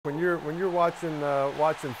When you're watching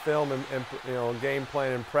film and game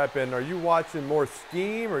plan and prepping, are you watching more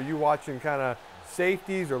scheme? Or are you watching kind of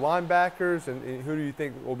safeties or linebackers? And who do you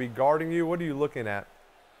think will be guarding you? What are you looking at?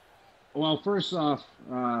 Well, first off,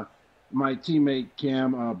 my teammate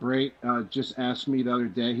Cam Brait just asked me the other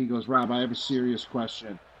day. He goes, "Rob, I have a serious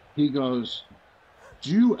question." He goes, "Do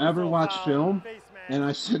you ever Personal watch foul on the film?" face And I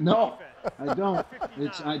mask. said, Defense. "No, I don't. I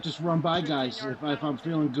 59. just run by guys. 15-yard If I'm penalty.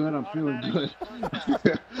 feeling good, I'm feeling Automatic good." first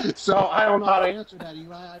down. So I don't know how to answer that,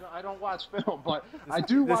 Eli. I don't watch film, but I Just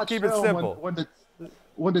do just watch keep it film simple.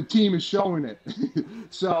 when the team is showing it.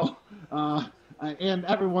 So, and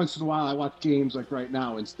every once in a while, I watch games like right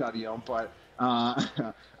now and study them. But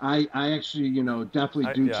I actually,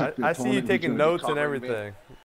 definitely do check the I see you opponent who's taking going to be notes and covering me. everything.